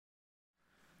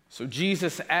So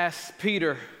Jesus asked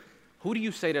Peter, "Who do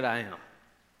you say that I am?"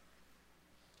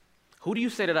 Who do you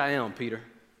say that I am, Peter?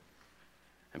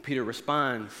 And Peter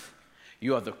responds,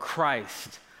 "You are the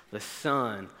Christ, the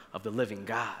Son of the living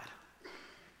God."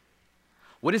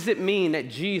 What does it mean that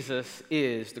Jesus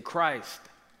is the Christ?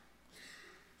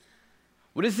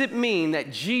 What does it mean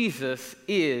that Jesus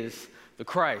is the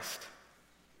Christ?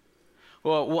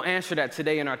 Well, we'll answer that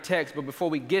today in our text, but before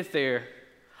we get there,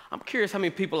 I'm curious how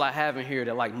many people I have in here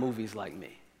that like movies like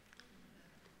me.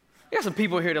 You got some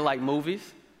people here that like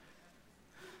movies.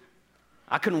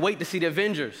 I couldn't wait to see the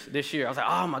Avengers this year. I was like,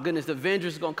 oh my goodness, the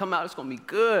Avengers is gonna come out, it's gonna be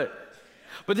good.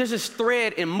 But there's this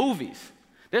thread in movies.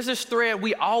 There's this thread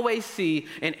we always see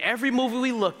in every movie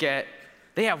we look at.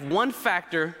 They have one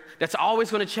factor that's always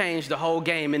gonna change the whole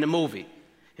game in the movie.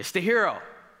 It's the hero.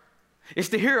 It's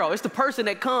the hero. It's the person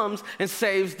that comes and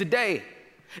saves the day.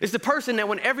 It's the person that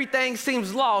when everything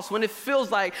seems lost, when it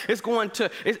feels like it's going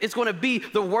to be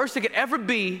the worst it could ever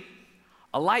be,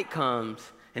 a light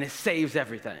comes and it saves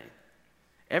everything.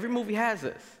 Every movie has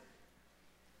this.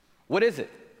 What is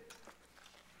it?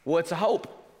 Well, it's a hope.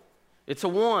 It's a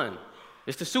one.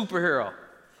 It's the superhero.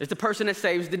 It's the person that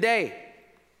saves the day.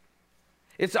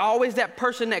 It's always that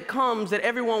person that comes that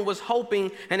everyone was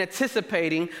hoping and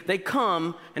anticipating. They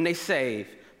come and they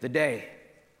save the day,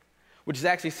 which is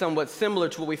actually somewhat similar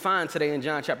to what we find today in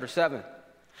John chapter 7.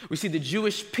 We see the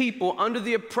Jewish people under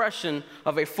the oppression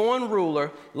of a foreign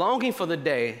ruler longing for the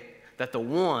day that the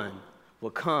one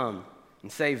will come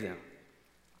and save them.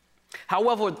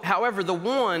 However, the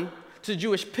one to the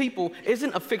Jewish people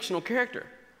isn't a fictional character.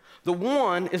 The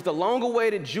one is the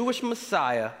long-awaited Jewish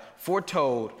Messiah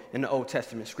foretold in the Old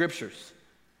Testament scriptures.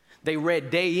 They read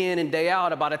day in and day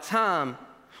out about a time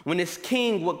when this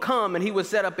king would come and he would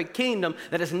set up a kingdom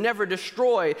that is never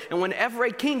destroyed. And whenever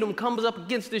a kingdom comes up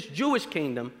against this Jewish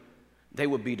kingdom, they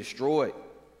would be destroyed.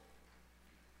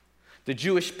 The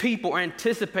Jewish people are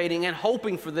anticipating and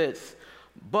hoping for this,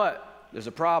 but there's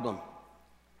a problem.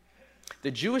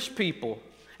 The Jewish people,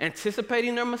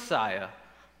 anticipating their Messiah,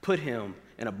 put him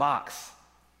in a box.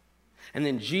 And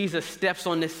then Jesus steps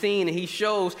on the scene and he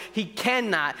shows he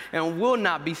cannot and will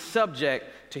not be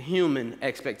subject to human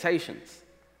expectations.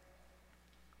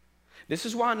 This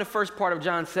is why in the first part of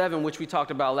John 7, which we talked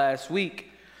about last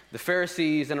week, the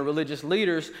Pharisees and the religious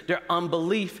leaders, their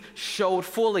unbelief showed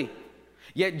fully.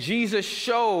 Yet Jesus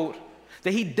showed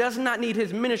that he does not need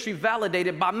his ministry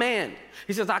validated by man.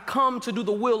 He says, I come to do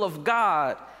the will of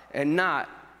God and not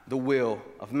the will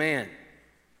of man.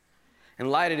 In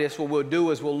light of this, what we'll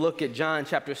do is we'll look at John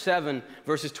chapter 7,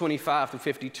 verses 25 through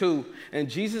 52, and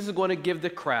Jesus is going to give the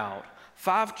crowd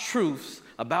 5 truths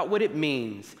about what it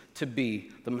means to be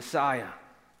the Messiah.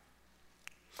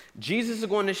 Jesus is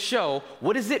going to show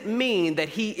what does it mean that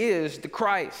he is the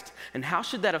Christ, and how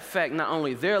should that affect not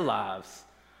only their lives,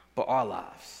 but our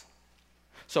lives.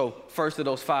 So first of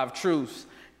those 5 truths,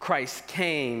 Christ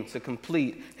came to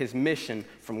complete his mission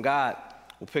from God.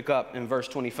 We'll pick up in verse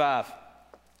 25.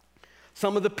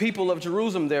 Some of the people of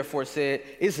Jerusalem therefore said,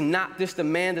 is not this the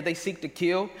man that they seek to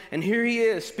kill? And here he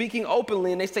is speaking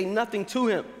openly and they say nothing to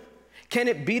him. Can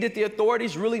it be that the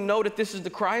authorities really know that this is the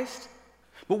Christ?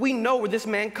 But we know where this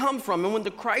man comes from, and when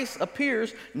the Christ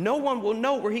appears, no one will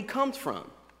know where he comes from.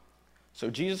 So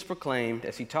Jesus proclaimed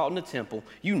as he taught in the temple,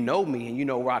 you know me and you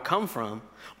know where I come from,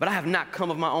 but I have not come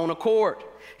of my own accord.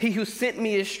 He who sent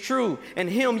me is true, and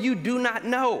him you do not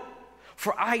know.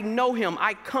 For I know him,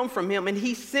 I come from him, and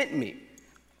he sent me.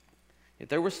 Yet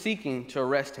they were seeking to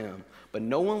arrest him, but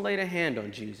no one laid a hand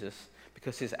on Jesus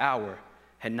because his hour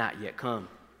had not yet come.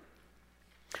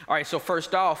 All right, so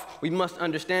first off, we must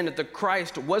understand that the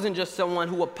Christ wasn't just someone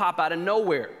who would pop out of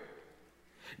nowhere.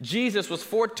 Jesus was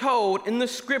foretold in the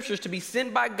scriptures to be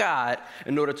sent by God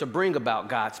in order to bring about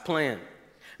God's plan.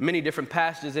 Many different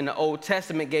passages in the Old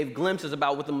Testament gave glimpses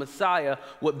about what the Messiah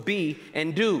would be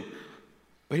and do.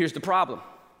 But here's the problem.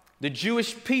 The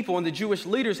Jewish people and the Jewish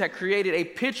leaders had created a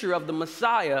picture of the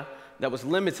Messiah that was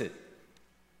limited.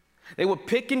 They would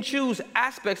pick and choose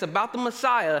aspects about the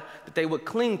Messiah that they would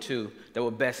cling to that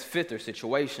would best fit their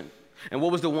situation. And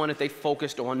what was the one that they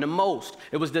focused on the most?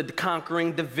 It was the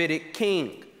conquering Davidic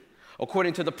king.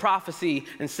 According to the prophecy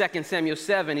in 2 Samuel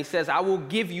 7, he says, I will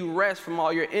give you rest from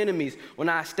all your enemies when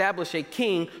I establish a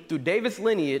king through David's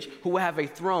lineage who will have a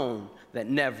throne that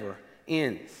never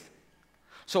ends.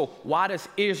 So why does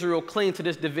Israel cling to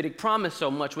this Davidic promise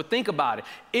so much? Well, think about it.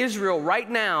 Israel right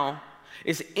now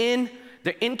is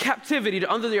they're in captivity,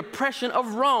 they're under the oppression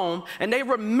of Rome, and they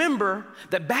remember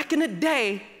that back in the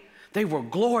day, they were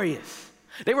glorious.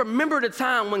 They remembered a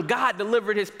time when God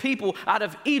delivered his people out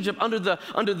of Egypt under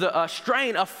the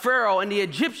strain of Pharaoh and the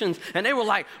Egyptians. And they were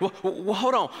like, well,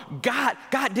 hold on. God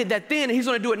did that then, and he's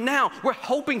going to do it now. We're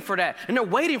hoping for that, and they're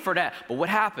waiting for that. But what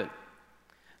happened?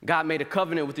 God made a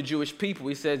covenant with the Jewish people.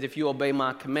 He says, if you obey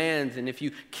my commands and if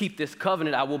you keep this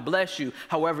covenant, I will bless you.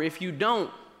 However, if you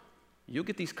don't, you'll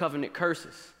get these covenant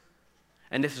curses.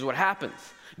 And this is what happens.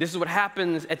 This is what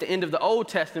happens at the end of the Old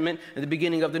Testament and the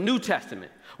beginning of the New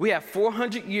Testament. We have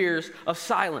 400 years of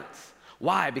silence.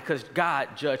 Why? Because God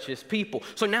judged his people.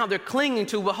 So now they're clinging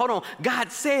to, well, hold on.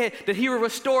 God said that he will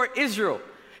restore Israel.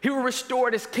 He will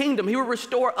restore this kingdom. He will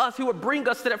restore us. He will bring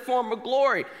us to that form of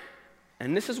glory.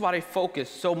 And this is why they focus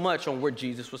so much on where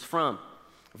Jesus was from.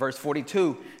 Verse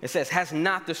 42, it says, has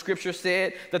not the scripture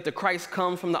said that the Christ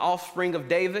comes from the offspring of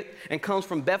David and comes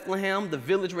from Bethlehem, the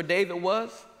village where David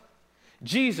was?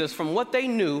 Jesus, from what they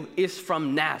knew, is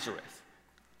from Nazareth.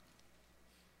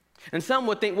 And some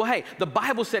would think, well, hey, the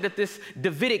Bible said that this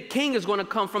Davidic king is going to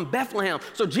come from Bethlehem,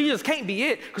 so Jesus can't be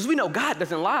it, because we know God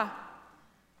doesn't lie.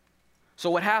 So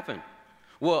what happened?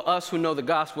 Well, us who know the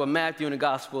Gospel of Matthew and the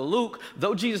Gospel of Luke,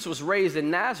 though Jesus was raised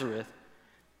in Nazareth,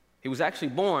 he was actually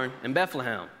born in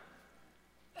Bethlehem.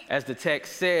 As the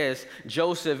text says,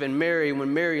 Joseph and Mary,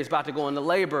 when Mary is about to go into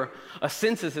labor, a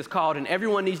census is called and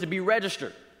everyone needs to be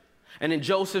registered. And then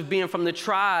Joseph, being from the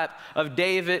tribe of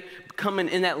David, coming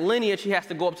in that lineage, he has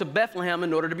to go up to Bethlehem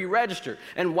in order to be registered.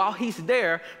 And while he's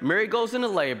there, Mary goes into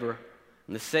labor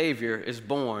and the Savior is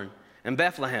born in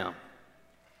Bethlehem.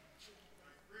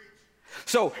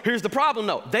 So here's the problem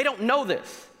though. They don't know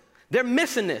this. They're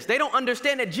missing this. They don't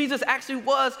understand that Jesus actually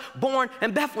was born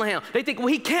in Bethlehem. They think, well,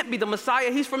 he can't be the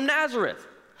Messiah. He's from Nazareth.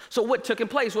 So what took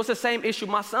place? What's the same issue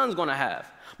my son's going to have?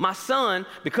 My son,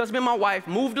 because me and my wife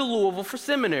moved to Louisville for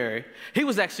seminary, he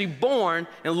was actually born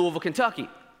in Louisville, Kentucky.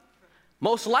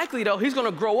 Most likely, though, he's going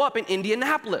to grow up in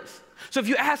Indianapolis. So if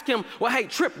you ask him, well, hey,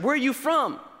 Trip, where are you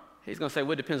from? He's going to say,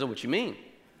 well, it depends on what you mean.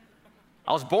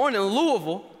 I was born in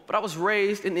Louisville, but I was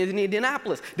raised in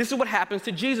Indianapolis. This is what happens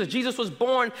to Jesus. Jesus was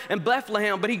born in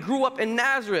Bethlehem, but he grew up in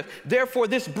Nazareth. Therefore,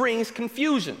 this brings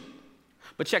confusion.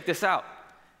 But check this out.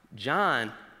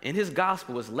 John, in his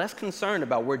gospel, is less concerned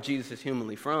about where Jesus is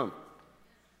humanly from.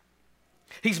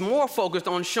 He's more focused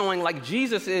on showing, like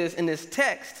Jesus is in this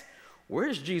text, where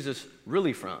is Jesus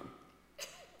really from?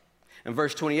 In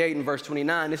verse 28 and verse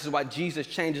 29, this is why Jesus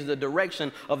changes the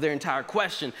direction of their entire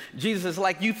question. Jesus is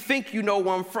like, you think you know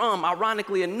where I'm from.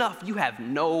 Ironically enough, you have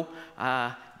no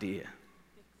idea.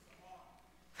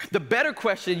 The better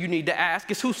question you need to ask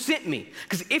is, who sent me?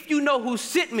 Because if you know who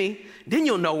sent me, then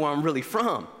you'll know where I'm really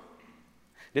from.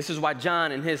 This is why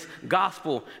John, in his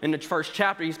gospel, in the first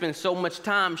chapter, he spends so much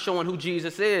time showing who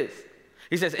Jesus is.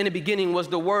 He says, in the beginning was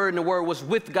the Word, and the Word was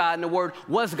with God, and the Word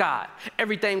was God.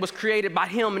 Everything was created by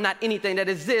him, and not anything that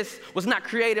exists was not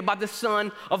created by the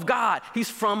Son of God. He's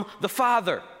from the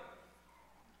Father.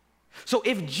 So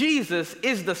if Jesus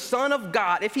is the Son of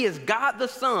God, if he is God the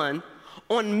Son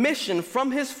on mission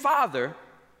from his Father,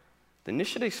 then this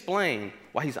should explain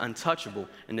why he's untouchable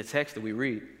in the text that we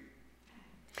read.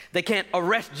 They can't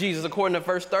arrest Jesus, according to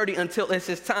verse 30, until it's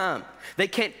his time. They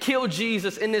can't kill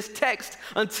Jesus in this text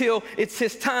until it's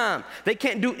his time. They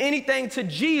can't do anything to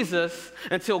Jesus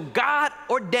until God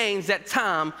ordains that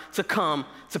time to come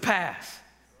to pass.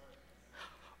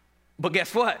 But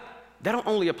guess what? That don't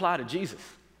only apply to Jesus.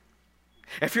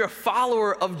 If you're a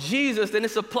follower of Jesus, then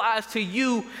this applies to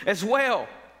you as well.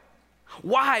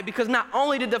 Why? Because not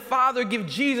only did the Father give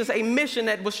Jesus a mission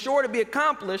that was sure to be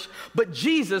accomplished, but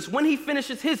Jesus, when he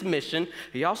finishes his mission,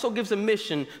 he also gives a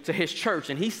mission to his church.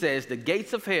 And he says, the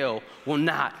gates of hell will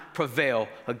not prevail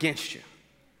against you.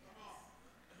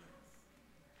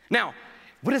 Now,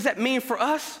 what does that mean for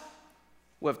us?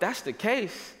 Well, if that's the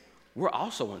case, we're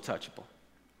also untouchable.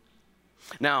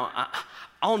 Now,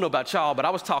 I don't know about y'all, but I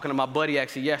was talking to my buddy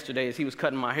actually yesterday as he was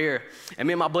cutting my hair, and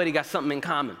me and my buddy got something in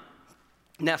common.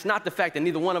 Now, it's not the fact that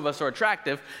neither one of us are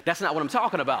attractive. That's not what I'm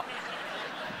talking about.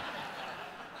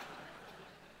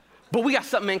 But we got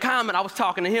something in common. I was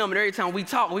talking to him, and every time we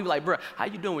talk, we be like, bro, how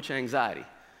you doing with your anxiety?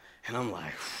 And I'm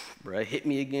like, bro, it hit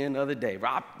me again the other day.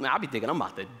 Bro, I be thinking I'm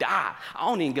about to die. I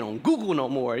don't even get on Google no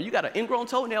more. You got an ingrown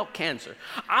toenail? Cancer.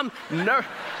 I'm nervous.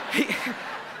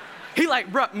 He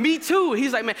like, bro, me too.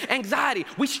 He's like, man, anxiety.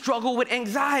 We struggle with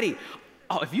anxiety.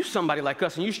 Oh, if you somebody like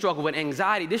us and you struggle with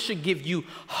anxiety, this should give you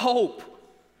hope.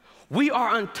 We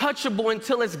are untouchable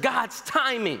until it's God's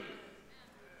timing.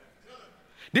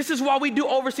 This is why we do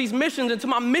overseas missions, and to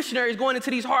my missionaries going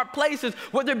into these hard places,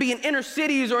 whether it be in inner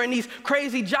cities or in these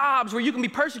crazy jobs where you can be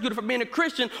persecuted for being a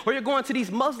Christian, or you're going to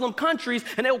these Muslim countries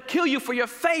and they'll kill you for your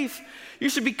faith. You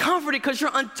should be comforted because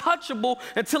you're untouchable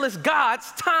until it's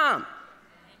God's time.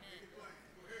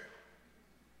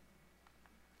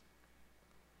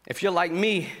 If you're like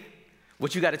me,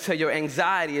 what you got to tell your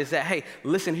anxiety is that, hey,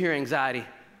 listen here, anxiety.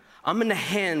 I'm in the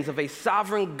hands of a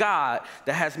sovereign God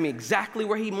that has me exactly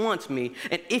where he wants me.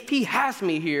 And if he has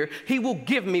me here, he will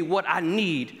give me what I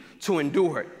need to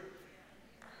endure it.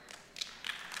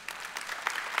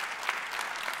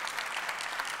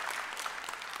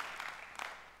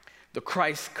 The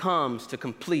Christ comes to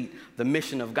complete the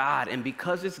mission of God. And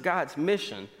because it's God's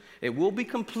mission, it will be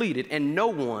completed. And no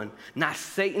one, not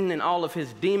Satan and all of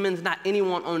his demons, not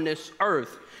anyone on this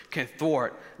earth can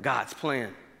thwart God's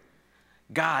plan.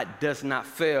 God does not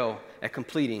fail at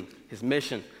completing his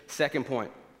mission. Second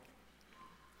point,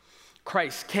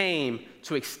 Christ came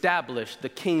to establish the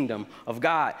kingdom of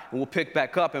God. And we'll pick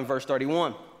back up in verse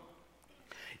 31.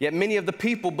 Yet many of the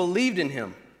people believed in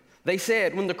him. They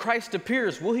said, when the Christ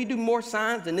appears, will he do more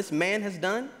signs than this man has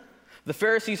done? The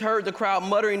Pharisees heard the crowd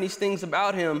muttering these things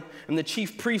about him, and the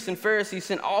chief priests and Pharisees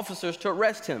sent officers to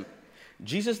arrest him.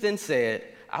 Jesus then said,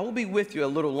 I will be with you a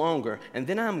little longer, and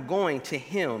then I am going to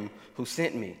him who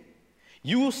sent me.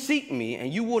 You will seek me,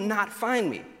 and you will not find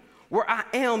me. Where I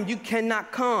am, you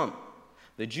cannot come.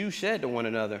 The Jews said to one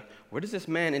another, where does this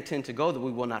man intend to go that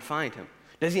we will not find him?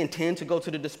 Does he intend to go to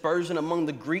the dispersion among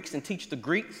the Greeks and teach the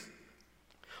Greeks?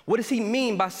 What does he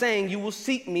mean by saying, you will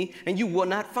seek me, and you will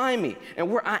not find me? And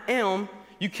where I am,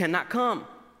 you cannot come.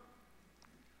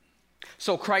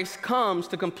 So Christ comes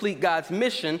to complete God's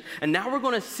mission, and now we're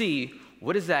going to see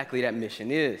what exactly that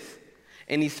mission is.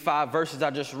 In these 5 verses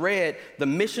I just read, the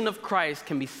mission of Christ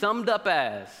can be summed up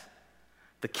as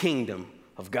the kingdom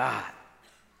of God.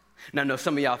 Now, I know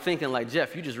some of y'all thinking like,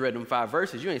 Jeff, you just read them 5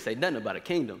 verses. You ain't say nothing about a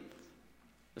kingdom.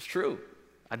 That's true.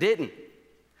 I didn't.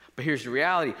 But here's the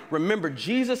reality. Remember,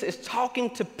 Jesus is talking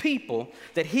to people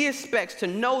that he expects to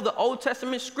know the Old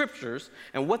Testament scriptures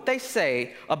and what they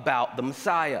say about the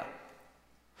Messiah.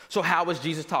 So how is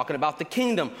Jesus talking about the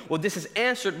kingdom? Well, this is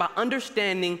answered by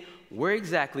understanding where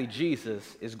exactly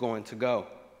Jesus is going to go.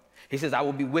 He says, I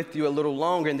will be with you a little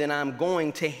longer, and then I'm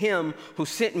going to him who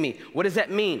sent me. What does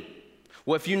that mean?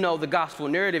 Well, if you know the gospel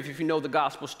narrative, if you know the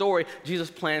gospel story,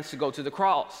 Jesus plans to go to the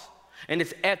cross. And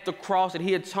it's at the cross that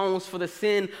he atones for the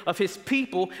sin of his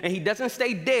people, and he doesn't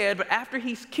stay dead, but after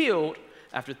he's killed,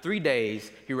 after 3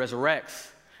 days, he resurrects.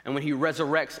 And when he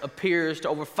resurrects, appears to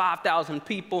over 5,000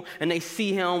 people, and they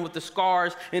see him with the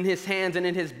scars in his hands and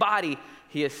in his body,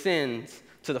 he ascends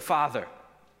to the Father.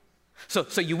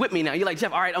 So you with me now? You're like,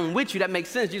 Jeff, all right, I'm with you. That makes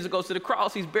sense. Jesus goes to the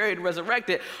cross. He's buried,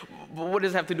 resurrected. But what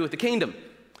does it have to do with the kingdom?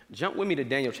 Jump with me to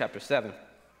Daniel chapter 7.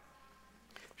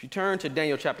 If you turn to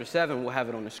Daniel chapter 7, we'll have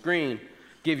it on the screen,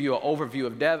 give you an overview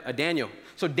of Daniel.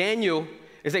 So Daniel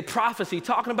is a prophecy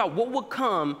talking about what will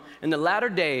come in the latter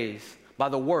days by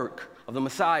the work of the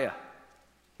Messiah.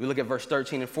 We look at verse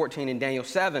 13 and 14 in Daniel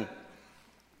 7.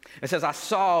 It says, I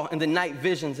saw in the night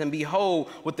visions, and behold,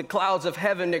 with the clouds of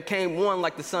heaven there came one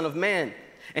like the Son of Man.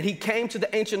 And he came to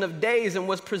the Ancient of Days and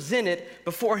was presented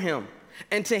before him.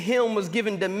 And to him was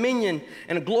given dominion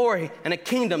and glory and a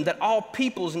kingdom that all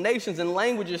peoples, nations, and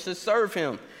languages should serve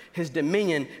him. His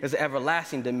dominion is an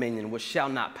everlasting dominion which shall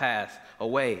not pass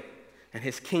away, and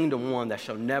his kingdom one that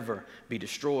shall never be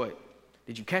destroyed.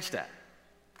 Did you catch that?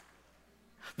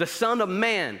 The Son of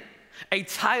Man, a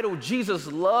title Jesus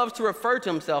loves to refer to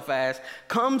himself as,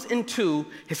 comes into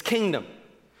his kingdom.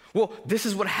 Well, this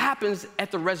is what happens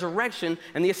at the resurrection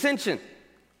and the ascension.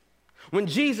 When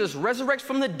Jesus resurrects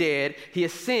from the dead, he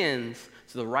ascends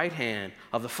to the right hand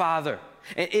of the Father.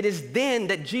 And it is then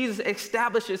that Jesus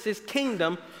establishes his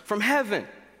kingdom from heaven.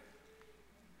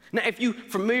 Now, if you're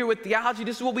familiar with theology,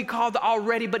 this is what we call the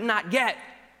already but not yet.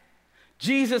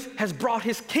 Jesus has brought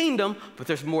his kingdom, but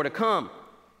there's more to come.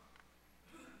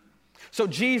 So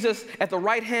Jesus, at the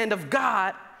right hand of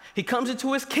God, he comes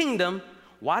into his kingdom.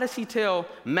 Why does he tell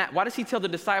the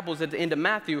disciples at the end of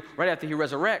Matthew, right after he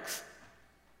resurrects?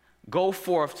 Go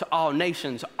forth to all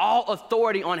nations. All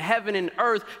authority on heaven and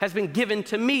earth has been given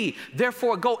to me.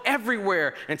 Therefore, go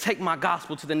everywhere and take my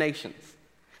gospel to the nations.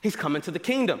 He's coming to the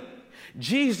kingdom.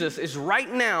 Jesus is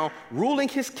right now ruling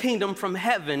his kingdom from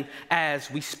heaven as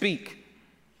we speak.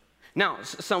 Now,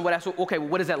 some would ask, okay,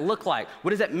 what does that look like? What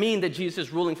does that mean that Jesus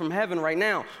is ruling from heaven right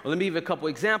now? Well, let me give you a couple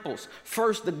examples.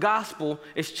 First, the gospel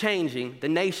is changing the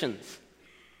nations.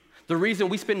 The reason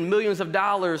we spend millions of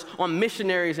dollars on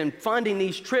missionaries and funding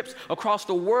these trips across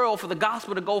the world for the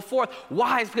gospel to go forth,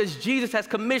 why? It's because Jesus has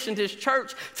commissioned his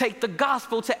church, take the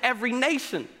gospel to every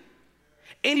nation.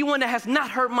 Anyone that has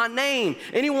not heard my name,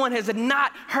 anyone has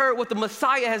not heard what the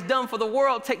Messiah has done for the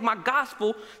world, take my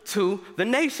gospel to the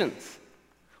nations.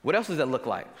 What else does that look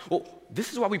like? Well,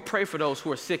 this is why we pray for those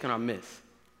who are sick in our midst.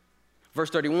 Verse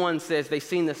 31 says they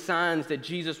seen the signs that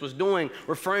Jesus was doing,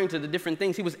 referring to the different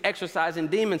things. He was exorcising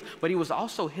demons, but he was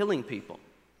also healing people.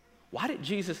 Why did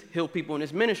Jesus heal people in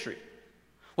his ministry?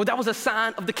 Well, that was a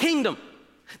sign of the kingdom.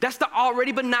 That's the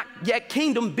already but not yet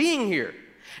kingdom being here.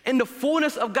 In the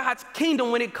fullness of God's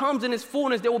kingdom, when it comes in its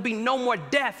fullness, there will be no more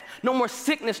death, no more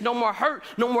sickness, no more hurt,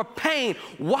 no more pain.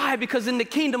 Why? Because in the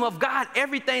kingdom of God,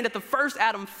 everything that the first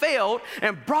Adam failed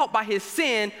and brought by his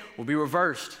sin will be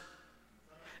reversed.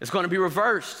 It's going to be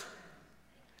reversed.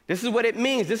 This is what it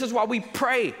means. This is why we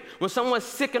pray. When someone's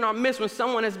sick in our midst, when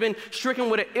someone has been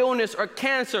stricken with an illness or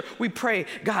cancer, we pray,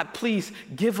 God, please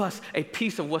give us a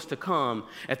piece of what's to come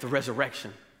at the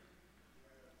resurrection.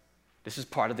 This is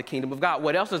part of the kingdom of God.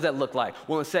 What else does that look like?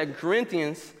 Well, in 2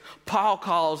 Corinthians, Paul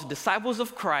calls disciples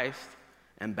of Christ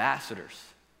ambassadors.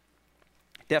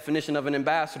 Definition of an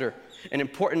ambassador: an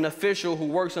important official who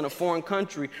works in a foreign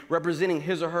country representing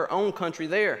his or her own country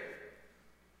there.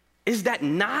 Is that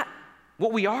not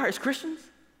what we are as Christians?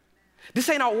 This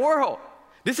ain't our world.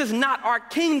 This is not our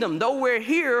kingdom. Though we're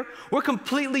here, we're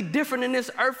completely different in this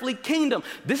earthly kingdom.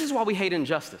 This is why we hate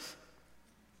injustice.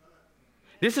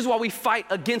 This is why we fight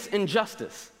against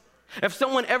injustice. If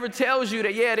someone ever tells you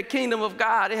that, yeah, the kingdom of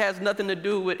God, it has nothing to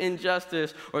do with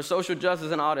injustice or social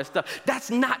justice and all that stuff,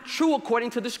 that's not true according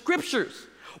to the scriptures.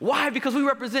 Why? Because we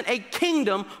represent a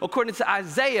kingdom, according to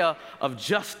Isaiah, of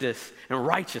justice and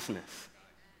righteousness.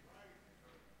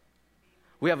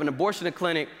 We have an abortion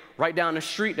clinic right down the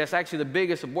street that's actually the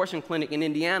biggest abortion clinic in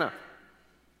Indiana.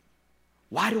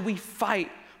 Why do we fight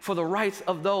for the rights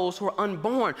of those who are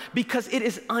unborn? Because it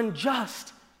is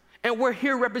unjust, and we're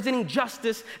here representing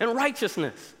justice and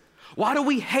righteousness. Why do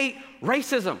we hate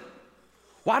racism?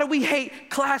 Why do we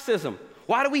hate classism?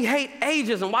 Why do we hate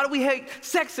ageism? Why do we hate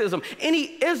sexism? Any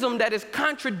ism that is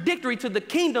contradictory to the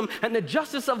kingdom and the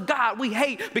justice of God, we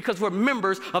hate, because we're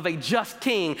members of a just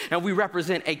king, and we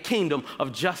represent a kingdom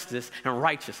of justice and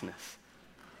righteousness.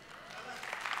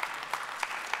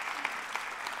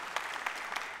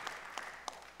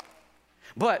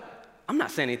 But I'm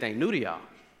not saying anything new to y'all.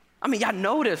 I mean, y'all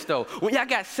know this, though. When y'all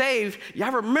got saved,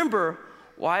 y'all remember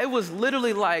why it was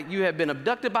literally like you had been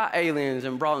abducted by aliens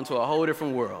and brought into a whole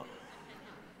different world.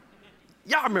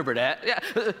 Y'all remember that? Yeah.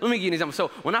 Let me give you an example. So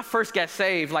when I first got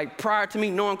saved, like prior to me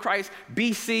knowing Christ,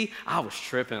 BC, I was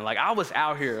tripping. Like I was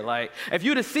out here. Like if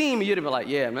you'd have seen me, you'd have been like,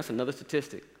 yeah, man, that's another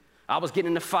statistic. I was getting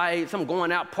into fights. I'm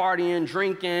going out partying,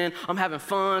 drinking. I'm having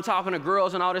fun, talking to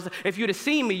girls and all this. If you'd have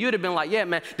seen me, you'd have been like, yeah,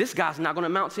 man, this guy's not going to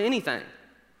amount to anything.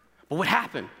 But what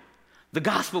happened? The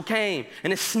gospel came,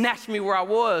 and it snatched me where I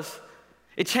was.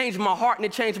 It changed my heart, and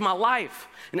it changed my life.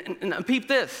 And peep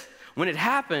this. When it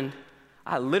happened,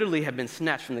 I literally had been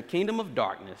snatched from the kingdom of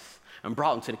darkness and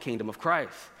brought into the kingdom of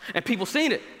Christ. And people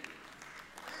seen it.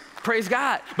 Praise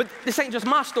God. But this ain't just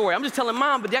my story. I'm just telling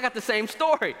mine, but y'all got the same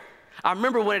story. I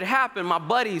remember when it happened, my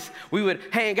buddies, we would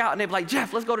hang out, and they'd be like,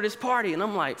 Jeff, let's go to this party. And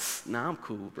I'm like, nah, I'm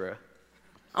cool, bro.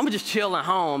 I'm going to just chill at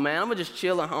home, man. I'm going to just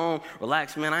chill at home,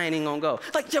 relax, man. I ain't even going to go.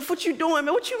 Like, Jeff, what you doing,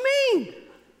 man? What you mean?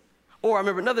 Or I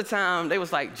remember another time, they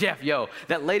was like, Jeff, yo,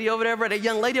 that lady over there, bro, that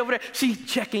young lady over there, she's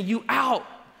checking you out.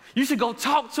 You should go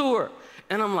talk to her.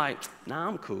 And I'm like, nah,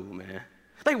 I'm cool, man.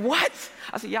 Like, what?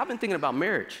 I said, yeah, I've been thinking about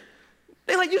marriage.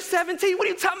 They're like, you 17? What are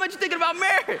you talking about? You thinking about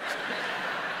marriage?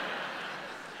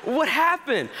 What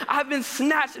happened? I've been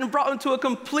snatched and brought into a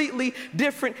completely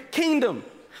different kingdom.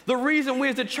 The reason we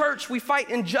as a church, we fight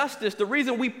injustice, the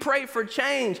reason we pray for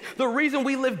change, the reason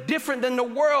we live different than the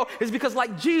world is because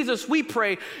like Jesus, we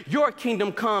pray, your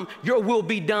kingdom come, your will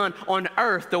be done on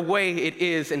earth the way it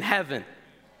is in heaven.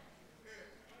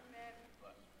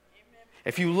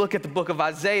 If you look at the book of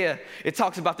Isaiah, it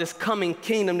talks about this coming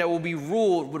kingdom that will be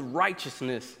ruled with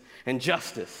righteousness and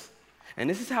justice. And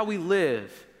this is how we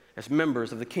live as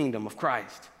members of the kingdom of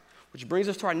Christ. Which brings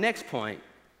us to our next point.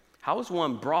 How is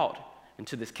one brought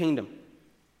into this kingdom?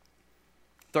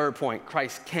 Third point,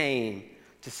 Christ came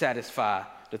to satisfy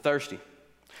the thirsty.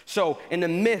 So in the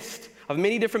midst of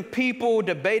many different people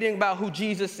debating about who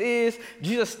Jesus is,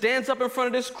 Jesus stands up in front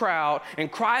of this crowd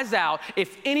and cries out,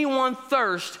 if anyone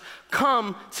thirsts,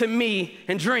 come to me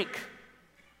and drink.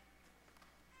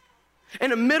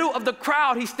 In the middle of the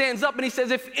crowd, he stands up and he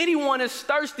says, if anyone is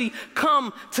thirsty,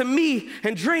 come to me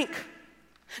and drink.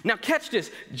 Now catch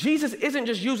this. Jesus isn't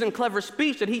just using clever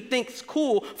speech that he thinks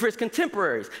cool for his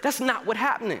contemporaries. That's not what's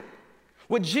happening.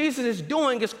 What Jesus is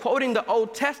doing is quoting the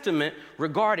Old Testament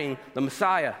regarding the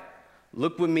Messiah.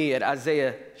 Look with me at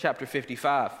Isaiah chapter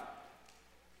 55.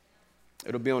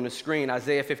 It'll be on the screen,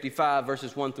 Isaiah 55,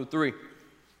 verses 1 through 3.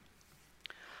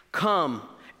 Come,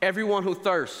 everyone who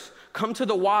thirsts, come to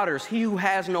the waters. He who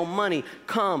has no money,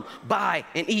 come, buy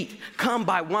and eat. Come,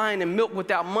 buy wine and milk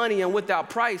without money and without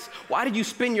price. Why do you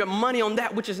spend your money on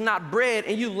that which is not bread,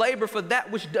 and you labor for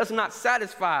that which does not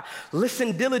satisfy?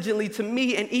 Listen diligently to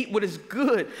me and eat what is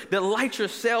good. Delight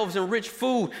yourselves in rich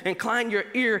food. Incline your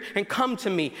ear and come to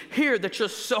me. Hear that your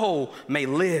soul may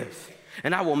live.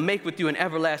 And I will make with you an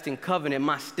everlasting covenant,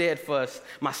 my steadfast,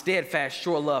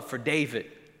 sure love for David.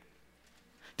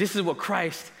 This is what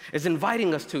Christ is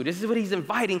inviting us to. This is what he's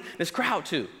inviting this crowd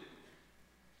to.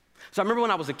 So I remember when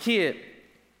I was a kid,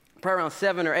 probably around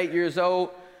 7 or 8 years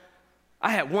old, I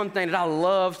had one thing that I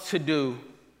loved to do.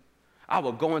 I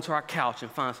would go into our couch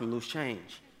and find some loose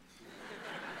change.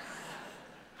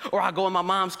 Or I'd go in my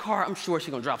mom's car. I'm sure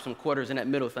she's going to drop some quarters in that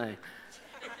middle thing.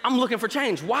 I'm looking for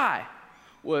change. Why?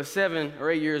 Well, at 7 or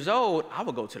 8 years old, I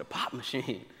would go to the pop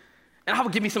machine. And I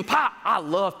would give me some pop. I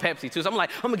love Pepsi too. So I'm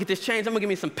like, I'm gonna get this change. I'm gonna give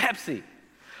me some Pepsi.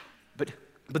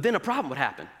 But then a problem would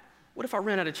happen. What if I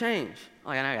ran out of change?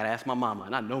 Like, I gotta ask my mama,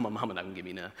 and I know my mama not gonna give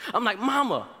me none. I'm like,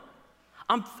 Mama,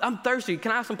 I'm thirsty.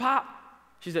 Can I have some pop?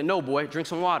 She said, no, boy, drink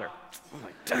some water. I'm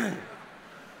like, dang.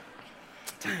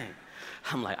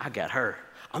 I'm like, I got her.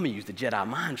 I'm gonna use the Jedi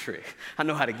mind trick. I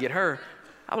know how to get her.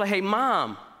 I'm like, hey,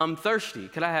 Mom, I'm thirsty.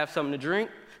 Can I have something to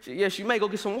drink? She said, yes, you may. Go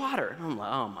get some water. And I'm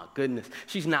like, oh, my goodness.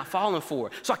 She's not falling for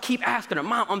it. So I keep asking her,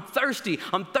 Mom, I'm thirsty.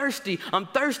 I'm thirsty. I'm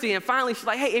thirsty. And finally, she's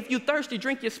like, hey, if you're thirsty,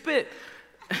 drink your spit.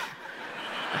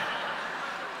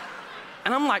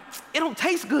 And I'm like, it don't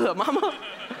taste good, Mama.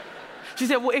 She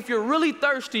said, well, if you're really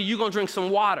thirsty, you're going to drink some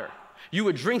water. You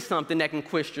would drink something that can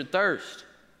quench your thirst.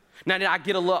 Now that I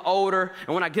get a little older,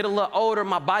 and when I get a little older,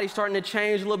 my body's starting to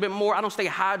change a little bit more. I don't stay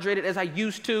hydrated as I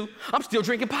used to. I'm still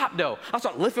drinking pop, though. I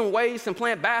start lifting weights and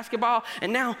playing basketball,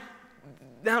 and now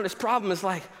this problem is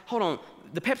like, hold on,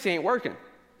 the Pepsi ain't working.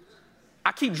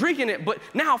 I keep drinking it, but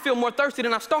now I feel more thirsty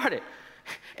than I started.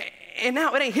 And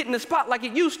now it ain't hitting the spot like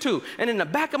it used to. And in the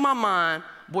back of my mind,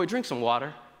 boy, drink some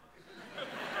water.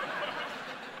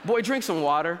 Boy, drink some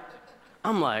water.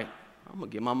 I'm like, I'm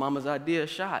gonna give my mama's idea a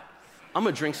shot. I'm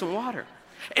gonna drink some water.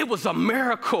 It was a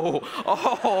miracle.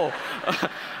 Oh,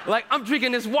 like I'm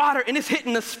drinking this water and it's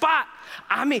hitting the spot.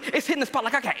 I mean, it's hitting the spot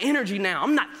like I got energy now.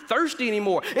 I'm not thirsty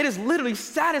anymore. It is literally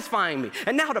satisfying me.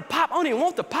 And now the pop, I don't even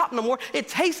want the pop no more. It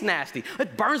tastes nasty.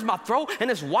 It burns my throat, and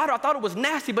this water, I thought it was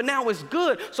nasty, but now it's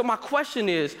good. So my question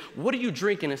is, what are you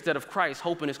drinking instead of Christ,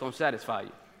 hoping it's gonna satisfy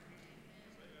you?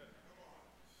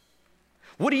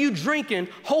 What are you drinking,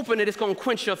 hoping that it's gonna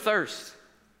quench your thirst?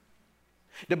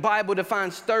 The Bible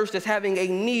defines thirst as having a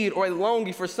need or a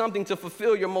longing for something to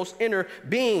fulfill your most inner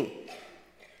being.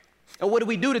 And what do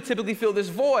we do to typically fill this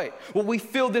void? Well, we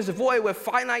fill this void with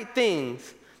finite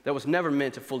things that was never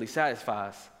meant to fully satisfy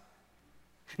us.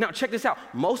 Now, check this out.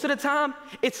 Most of the time,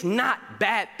 it's not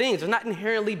bad things. It's not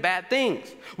inherently bad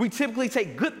things. We typically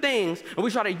take good things and we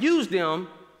try to use them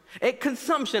at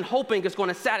consumption, hoping it's going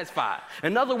to satisfy.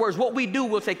 In other words, what we do,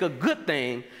 we'll take a good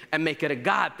thing and make it a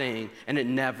God thing, and it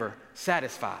never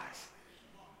satisfies.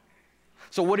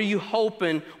 So what are you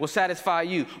hoping will satisfy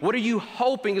you? What are you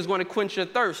hoping is going to quench your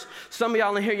thirst? Some of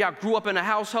y'all in here, y'all grew up in a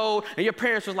household, and your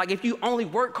parents was like, if you only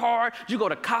work hard, you go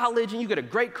to college, and you get a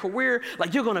great career,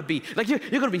 like you're going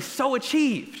to be so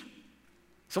achieved.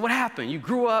 So what happened? You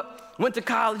grew up, went to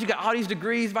college, you got all these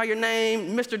degrees by your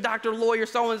name, Mr. Doctor, lawyer,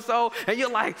 so-and-so, and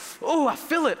you're like, oh, I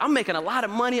feel it. I'm making a lot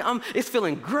of money. It's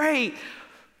feeling great,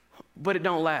 but it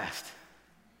don't last.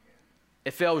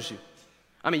 It fails you.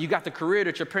 I mean, you got the career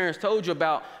that your parents told you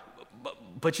about,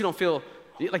 but you don't feel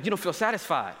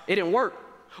satisfied. It didn't work.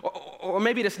 Or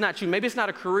maybe that's not you. Maybe it's not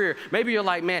a career. Maybe you're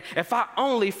like, man, if I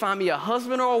only find me a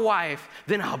husband or a wife,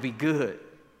 then I'll be good.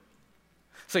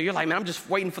 So you're like, man, I'm just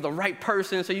waiting for the right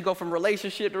person. So you go from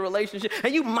relationship to relationship,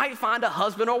 and you might find a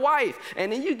husband or wife.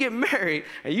 And then you get married,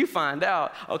 and you find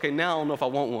out, okay, now I don't know if I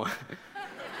want one.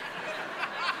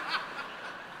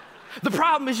 The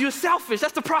problem is you're selfish.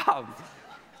 That's the problem.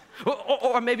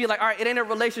 Or maybe like, all right, it ain't a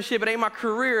relationship, it ain't my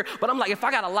career, but I'm like, if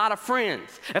I got a lot of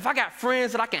friends, if I got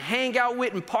friends that I can hang out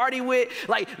with and party with,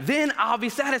 like, then I'll be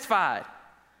satisfied.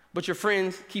 But your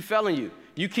friends keep failing you.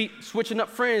 You keep switching up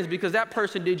friends because that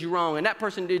person did you wrong and that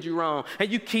person did you wrong,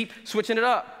 and you keep switching it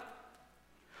up.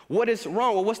 What is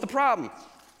wrong? Well, what's the problem?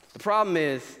 The problem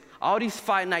is all these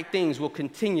finite things will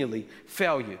continually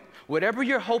fail you. whatever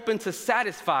you're hoping to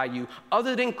satisfy you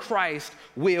other than Christ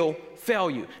will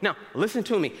fail you. Now, listen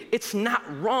to me. It's not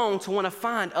wrong to want to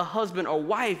find a husband or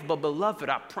wife, but beloved,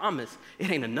 I promise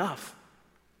it ain't enough.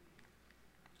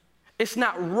 It's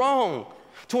not wrong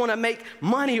to want to make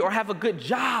money or have a good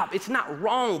job. It's not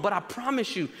wrong, but I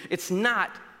promise you, it's not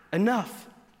enough.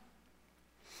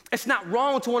 It's not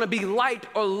wrong to want to be liked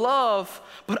or loved,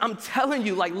 but I'm telling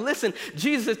you, like, listen,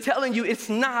 Jesus is telling you it's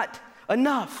not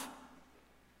enough.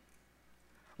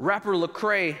 Rapper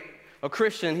Lecrae, a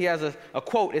Christian, he has a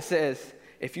quote. It says,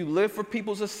 "If you live for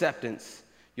people's acceptance,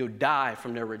 you'll die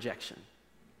from their rejection."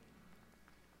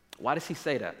 Why does he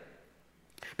say that?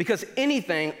 Because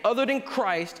anything other than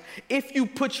Christ, if you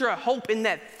put your hope in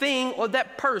that thing or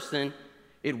that person,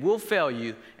 it will fail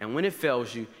you, and when it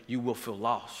fails you, you will feel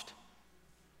lost.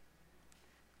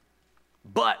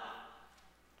 But,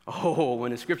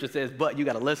 when the scripture says but, you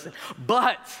got to listen.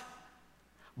 But,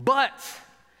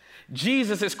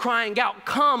 Jesus is crying out,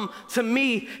 "Come to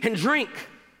me and drink.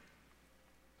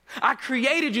 I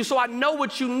created you so I know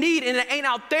what you need, and it ain't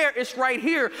out there, it's right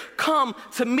here. Come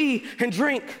to me and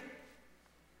drink."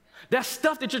 That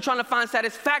stuff that you're trying to find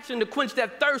satisfaction to quench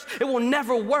that thirst, it will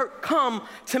never work. Come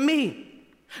to me.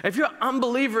 If you're an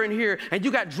unbeliever in here and you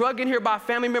got drugged in here by a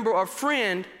family member or a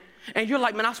friend, and you're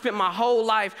like, "Man, I spent my whole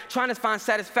life trying to find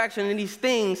satisfaction in these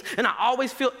things, and I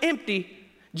always feel empty,"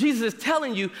 Jesus is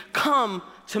telling you, "Come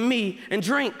to me and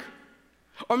drink."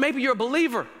 Or maybe you're a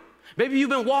believer. Maybe you've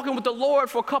been walking with the Lord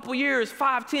for a couple years,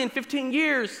 5, 10, 15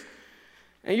 years,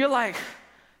 and you're like,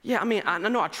 "Yeah, I mean, I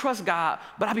know I trust God,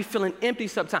 but I be feeling empty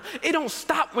sometimes." It don't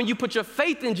stop when you put your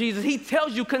faith in Jesus. He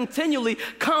tells you continually,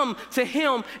 "Come to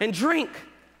him and drink."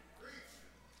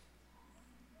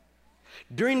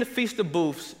 During the Feast of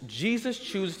Booths, Jesus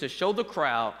chooses to show the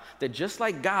crowd that just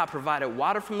like God provided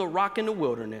water from the rock in the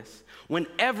wilderness,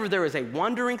 whenever there is a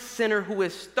wandering sinner who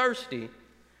is thirsty,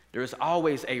 there is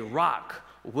always a rock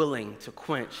willing to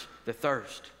quench the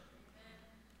thirst.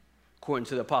 According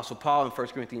to the Apostle Paul in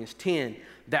 1 Corinthians 10,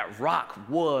 that rock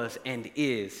was and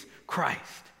is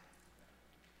Christ.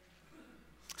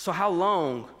 So how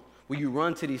long will you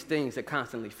run to these things that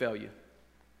constantly fail you?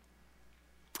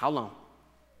 How long?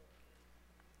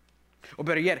 Or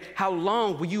better yet, how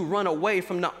long will you run away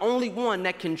from the only one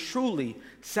that can truly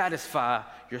satisfy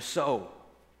your soul?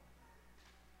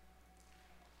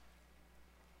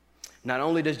 Not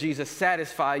only does Jesus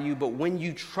satisfy you, but when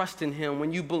you trust in him,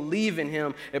 when you believe in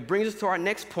him, it brings us to our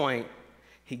next point.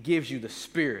 He gives you the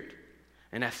Spirit,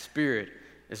 and that Spirit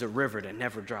is a river that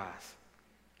never dries.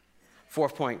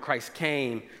 Fourth point, Christ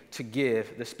came to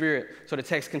give the Spirit. So the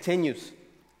text continues.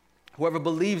 "Whoever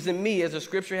believes in me, as the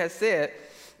scripture has said,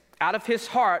 out of his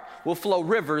heart will flow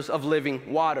rivers of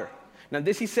living water." Now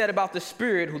this he said about the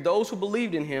Spirit, who those who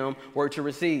believed in him were to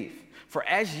receive. For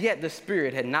as yet the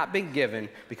Spirit had not been given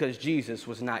because Jesus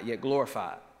was not yet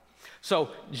glorified. So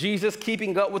Jesus,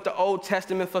 keeping up with the Old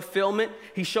Testament fulfillment,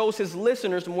 he shows his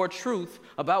listeners more truth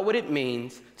about what it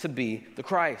means to be the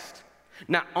Christ.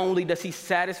 Not only does he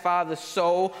satisfy the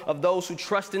soul of those who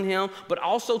trust in him, but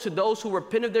also to those who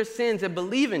repent of their sins and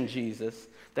believe in Jesus,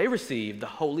 they receive the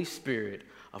Holy Spirit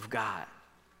of God.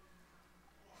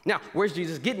 Now, where's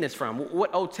Jesus getting this from?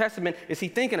 What Old Testament is he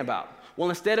thinking about? Well,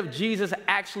 instead of Jesus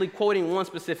actually quoting one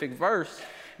specific verse,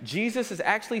 Jesus is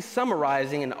actually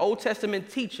summarizing an Old Testament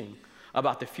teaching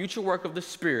about the future work of the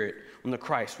Spirit when the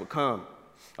Christ would come.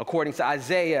 According to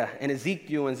Isaiah and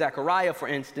Ezekiel and Zechariah, for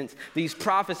instance, these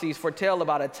prophecies foretell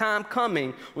about a time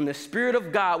coming when the Spirit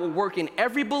of God will work in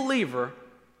every believer,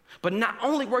 but not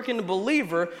only work in the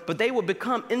believer, but they will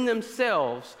become in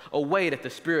themselves a way that the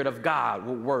Spirit of God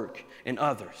will work in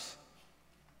others.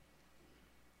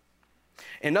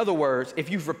 In other words, if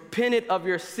you've repented of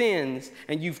your sins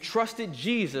and you've trusted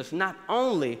Jesus, not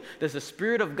only does the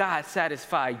Spirit of God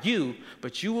satisfy you,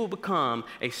 but you will become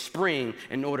a spring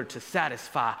in order to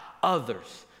satisfy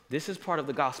others. This is part of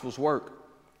the gospel's work.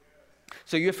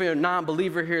 So if you're a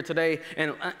non-believer here today,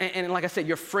 and like I said,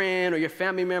 your friend or your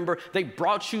family member, they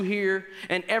brought you here,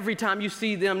 and every time you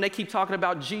see them, they keep talking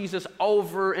about Jesus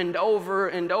over and over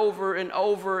and over and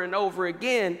over and over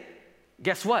again,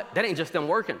 guess what? That ain't just them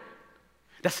working.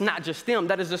 That's not just them.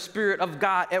 That is the Spirit of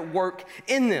God at work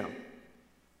in them.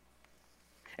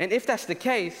 And if that's the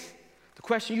case, the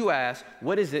question you ask,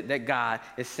 what is it that God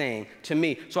is saying to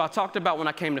me? So I talked about when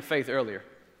I came to faith earlier.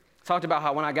 Talked about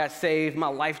how when I got saved, my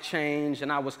life changed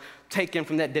and I was taken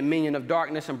from that dominion of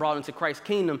darkness and brought into Christ's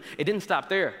kingdom. It didn't stop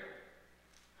there.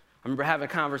 I remember having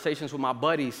conversations with my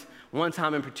buddies. One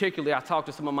time in particular, I talked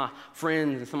to some of my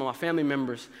friends and some of my family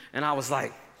members, and I was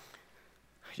like,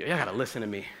 y'all gotta listen to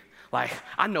me. Like,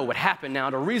 I know what happened now.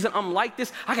 The reason I'm like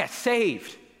this, I got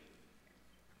saved.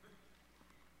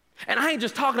 And I ain't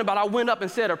just talking about I went up and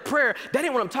said a prayer. That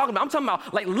ain't what I'm talking about. I'm talking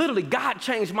about like literally God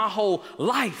changed my whole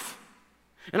life.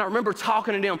 And I remember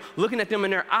talking to them, looking at them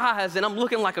in their eyes, and I'm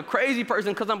looking like a crazy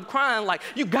person because I'm crying like,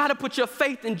 you got to put your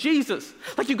faith in Jesus.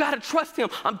 Like, you got to trust him.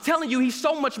 I'm telling you, he's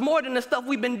so much more than the stuff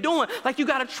we've been doing. Like, you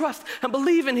got to trust and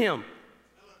believe in him.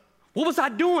 What was I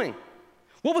doing?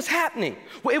 What was happening?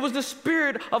 Well, it was the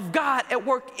Spirit of God at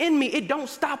work in me. It don't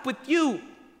stop with you.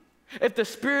 If the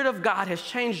Spirit of God has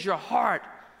changed your heart,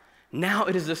 now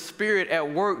it is the Spirit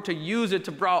at work to use it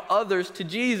to draw others to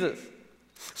Jesus.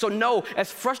 So no,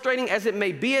 as frustrating as it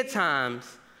may be at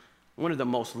times, one of the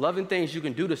most loving things you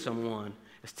can do to someone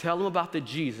is tell them about the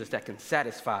Jesus that can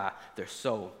satisfy their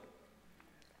soul.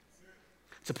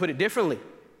 To put it differently,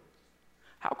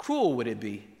 how cruel would it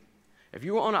be if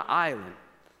you were on an island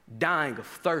dying of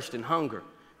thirst and hunger,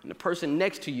 and the person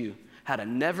next to you had a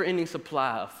never-ending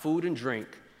supply of food and drink,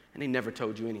 and they never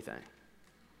told you anything?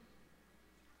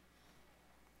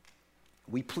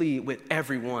 We plead with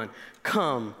everyone,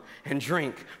 come and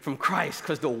drink from Christ,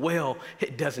 because the well,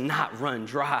 it does not run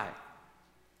dry.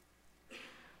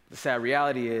 The sad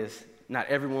reality is not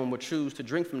everyone will choose to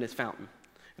drink from this fountain.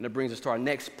 And that brings us to our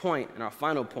next point and our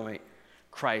final point.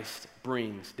 Christ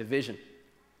brings division.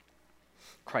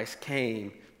 Christ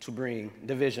came to bring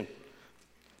division.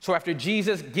 So after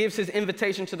Jesus gives his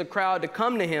invitation to the crowd to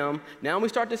come to him, now we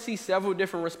start to see several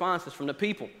different responses from the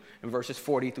people in verses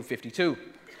 40 through 52.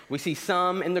 We see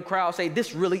some in the crowd say,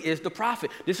 this really is the prophet.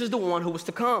 This is the one who was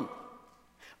to come.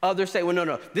 Others say, well,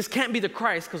 no, this can't be the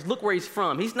Christ because look where he's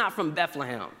from. He's not from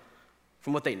Bethlehem,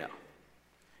 from what they know.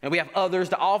 And we have others,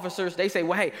 the officers, they say,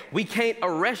 well, hey, we can't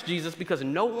arrest Jesus because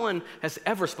no one has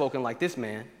ever spoken like this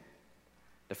man.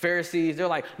 The Pharisees, they're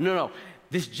like, no,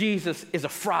 this Jesus is a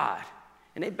fraud.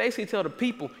 And they basically tell the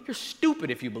people, you're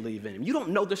stupid if you believe in him. You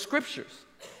don't know the scriptures.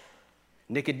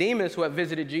 Nicodemus, who had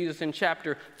visited Jesus in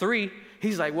chapter 3,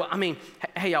 he's like, well, I mean,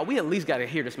 hey, y'all, we at least got to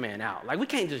hear this man out. Like, we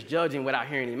can't just judge him without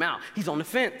hearing him out. He's on the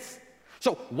fence.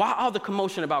 So why all the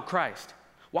commotion about Christ?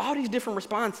 Why all these different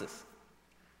responses?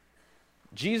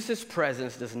 Jesus'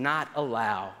 presence does not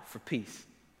allow for peace.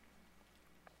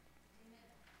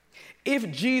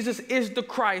 If Jesus is the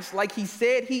Christ, like he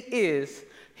said he is,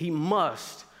 he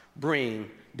must bring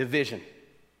division.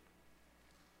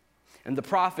 And the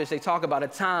prophets, they talk about a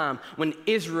time when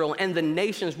Israel and the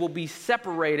nations will be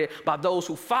separated by those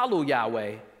who follow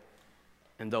Yahweh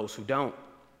and those who don't.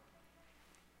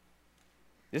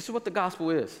 This is what the gospel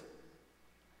is.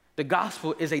 The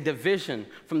gospel is a division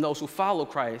from those who follow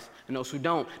Christ and those who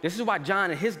don't. This is why John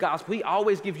in his gospel, he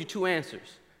always gives you two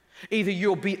answers. Either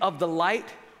you'll be of the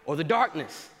light or the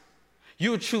darkness.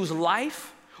 You'll choose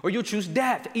life or you'll choose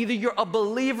death. Either you're a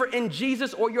believer in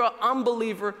Jesus or you're an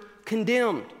unbeliever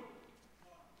condemned.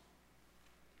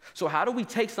 So how do we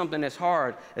take something that's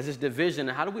hard as this division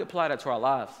and how do we apply that to our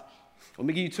lives? Let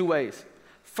me give you two ways.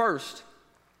 First,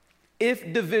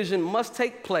 if division must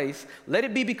take place, let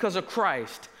it be because of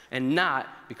Christ and not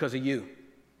because of you. Let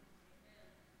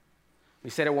me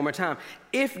say that one more time.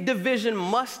 If division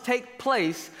must take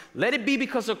place, let it be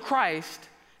because of Christ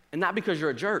and not because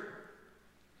you're a jerk.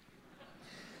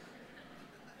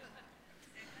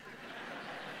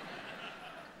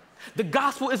 The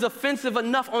gospel is offensive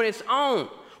enough on its own.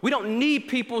 We don't need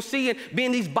people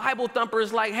being these Bible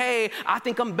thumpers like, hey, I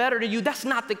think I'm better than you. That's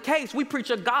not the case. We preach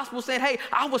a gospel saying, hey,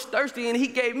 I was thirsty and he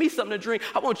gave me something to drink.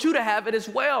 I want you to have it as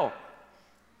well.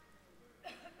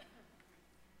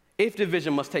 If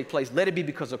division must take place, let it be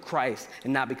because of Christ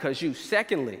and not because you.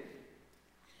 Secondly,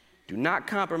 do not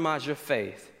compromise your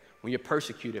faith when you're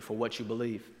persecuted for what you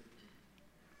believe.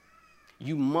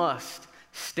 You must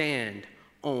stand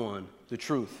on the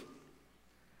truth.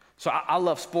 So I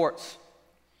love sports.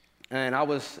 And I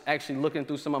was actually looking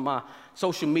through some of my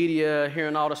social media,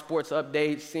 hearing all the sports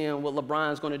updates, seeing what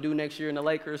LeBron's going to do next year in the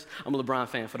Lakers. I'm a LeBron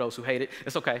fan for those who hate it.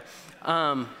 It's okay.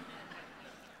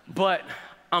 But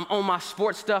I'm on my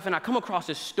sports stuff, and I come across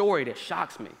this story that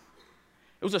shocks me.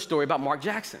 It was a story about Mark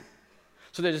Jackson.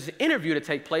 So there's this interview to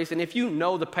take place, and if you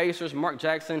know the Pacers, Mark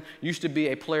Jackson used to be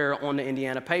a player on the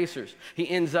Indiana Pacers. He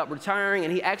ends up retiring,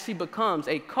 and he actually becomes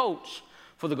a coach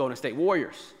for the Golden State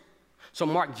Warriors. So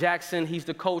Mark Jackson, he's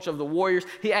the coach of the Warriors.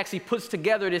 He actually puts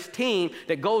together this team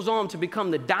that goes on to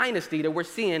become the dynasty that we're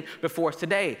seeing before us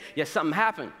today. Yet something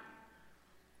happened.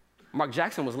 Mark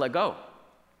Jackson was let go.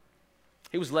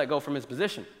 He was let go from his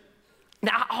position.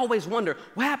 Now, I always wonder,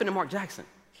 what happened to Mark Jackson?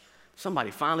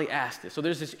 Somebody finally asked it. So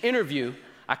there's this interview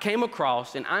I came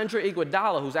across, and Andre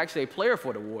Iguodala, who's actually a player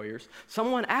for the Warriors,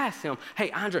 someone asked him, hey,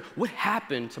 Andre, what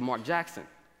happened to Mark Jackson?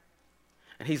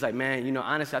 And he's like, man,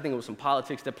 honestly, I think it was some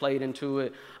politics that played into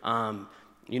it.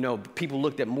 People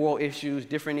looked at moral issues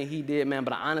different than he did, man.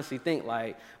 But I honestly think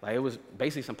like it was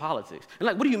basically some politics. And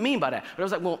like, what do you mean by that? But I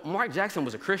was like, well, Mark Jackson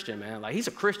was a Christian, man. Like, he's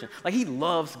a Christian. Like, he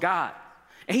loves God.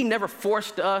 And he never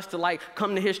forced us to like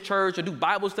come to his church or do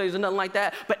Bible studies or nothing like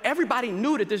that. But everybody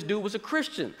knew that this dude was a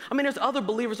Christian. I mean, there's other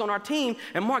believers on our team,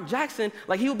 and Mark Jackson,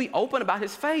 like, he would be open about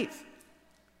his faith.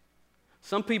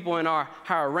 Some people in our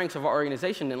higher ranks of our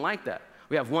organization didn't like that.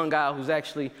 We have one guy who's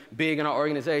actually big in our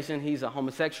organization. He's a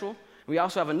homosexual. We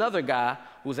also have another guy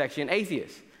who's actually an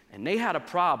atheist. And they had a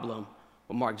problem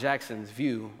with Mark Jackson's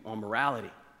view on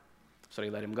morality. So they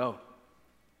let him go.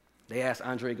 They asked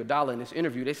Andre Iguodala in this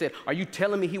interview, they said, are you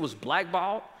telling me he was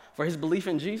blackballed for his belief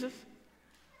in Jesus?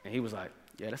 And he was like,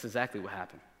 yeah, that's exactly what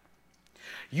happened.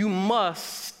 You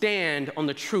must stand on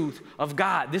the truth of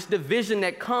God. This division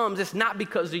that comes, it's not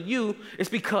because of you, it's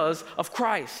because of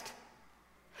Christ.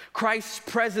 Christ's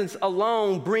presence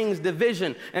alone brings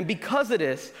division. And because of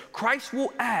this, Christ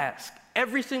will ask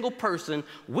every single person,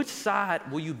 which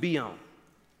side will you be on?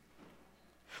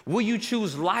 Will you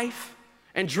choose life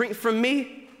and drink from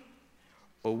me?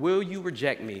 Or will you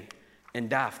reject me and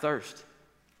die of thirst?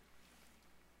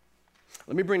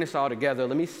 Let me bring this all together.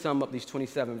 Let me sum up these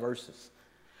 27 verses.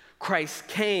 Christ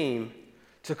came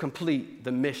to complete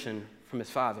the mission from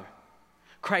his Father.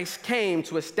 Christ came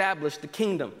to establish the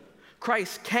kingdom.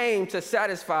 Christ came to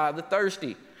satisfy the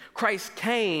thirsty. Christ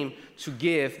came to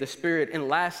give the Spirit. And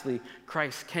lastly,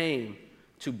 Christ came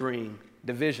to bring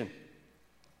division.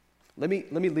 Let me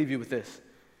leave you with this.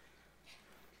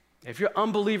 If you're an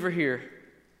unbeliever here,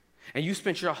 and you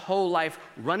spent your whole life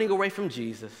running away from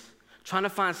Jesus, trying to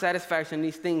find satisfaction in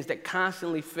these things that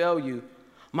constantly fail you,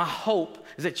 my hope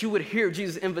is that you would hear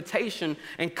Jesus' invitation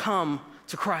and come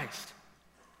to Christ.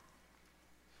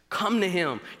 Come to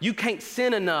him. You can't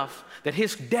sin enough that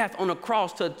his death on the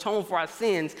cross to atone for our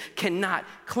sins cannot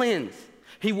cleanse.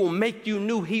 He will make you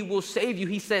new. He will save you.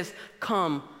 He says,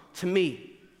 come to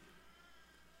me.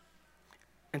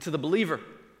 And to the believer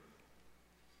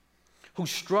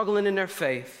who's struggling in their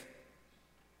faith,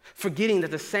 forgetting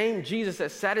that the same Jesus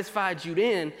that satisfied you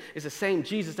then is the same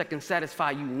Jesus that can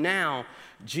satisfy you now,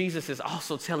 Jesus is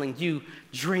also telling you,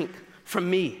 drink from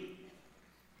me.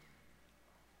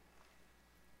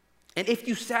 And if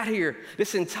you sat here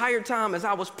this entire time as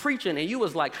I was preaching and you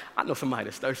was like, I know somebody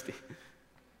that's thirsty,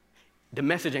 the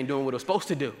message ain't doing what it's supposed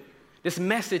to do. This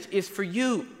message is for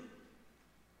you.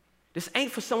 This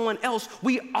ain't for someone else.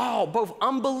 We all, both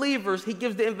unbelievers, he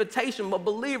gives the invitation, but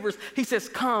believers, he says,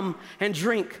 come and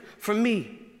drink from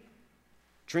me.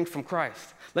 Drink from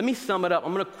Christ. Let me sum it up.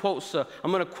 I'm going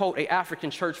to quote an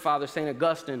African church father, St.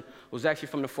 Augustine, who was actually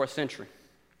from the 4th century.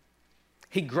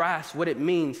 He grasped what it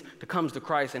means to come to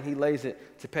Christ, and he lays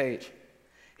it to page.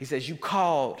 He says, you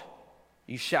called,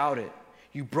 you shouted,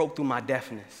 you broke through my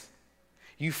deafness.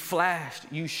 You flashed,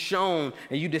 you shone,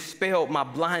 and you dispelled my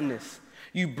blindness.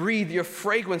 You breathed your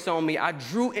fragrance on me. I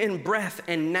drew in breath,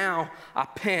 and now I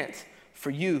pant for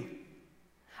you.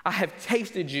 I have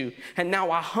tasted you, and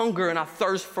now I hunger and I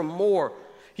thirst for more.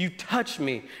 You touch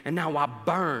me, and now I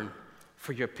burn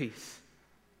for your peace.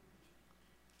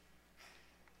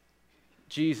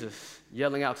 Jesus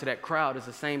yelling out to that crowd is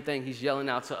the same thing he's yelling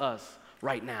out to us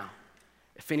right now.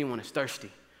 If anyone is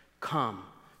thirsty, come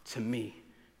to me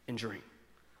and drink.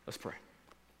 Let's pray.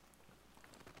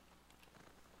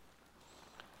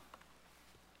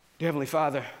 Dear Heavenly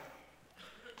Father,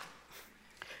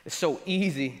 it's so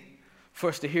easy for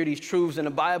us to hear these truths in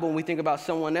the Bible when we think about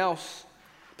someone else.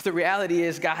 But the reality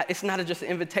is, God, it's not just an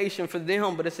invitation for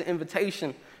them, but it's an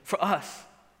invitation for us.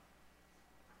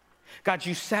 God,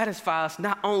 you satisfy us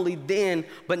not only then,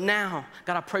 but now.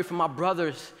 God, I pray for my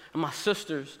brothers and my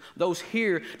sisters, those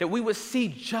here, that we would see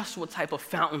just what type of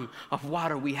fountain of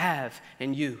water we have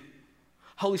in you.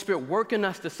 Holy Spirit, work in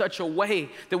us to such a way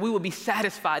that we would be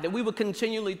satisfied, that we would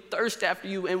continually thirst after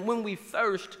you. And when we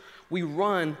thirst, we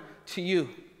run to you.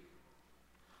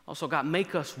 Also, God,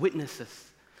 make us witnesses.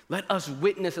 Let us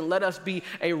witness and let us be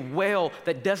a well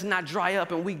that does not dry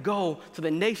up. And we go to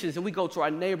the nations and we go to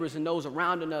our neighbors and those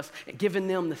around us and giving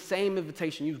them the same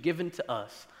invitation you've given to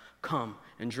us. Come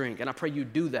and drink. And I pray you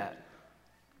do that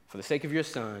for the sake of your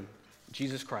Son,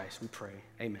 Jesus Christ, we pray.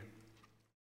 Amen.